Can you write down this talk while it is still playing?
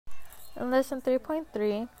In lesson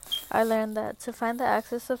 3.3, I learned that to find the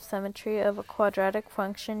axis of symmetry of a quadratic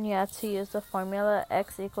function, you have to use the formula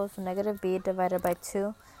x equals negative b divided by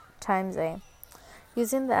 2 times a.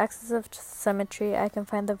 Using the axis of symmetry, I can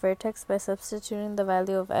find the vertex by substituting the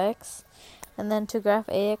value of x. And then to graph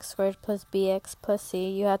ax squared plus bx plus c,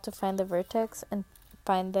 you have to find the vertex and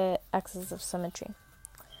find the axis of symmetry.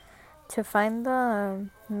 To find the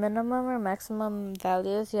minimum or maximum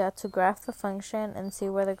values, you have to graph the function and see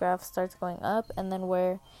where the graph starts going up and then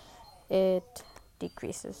where it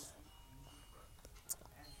decreases.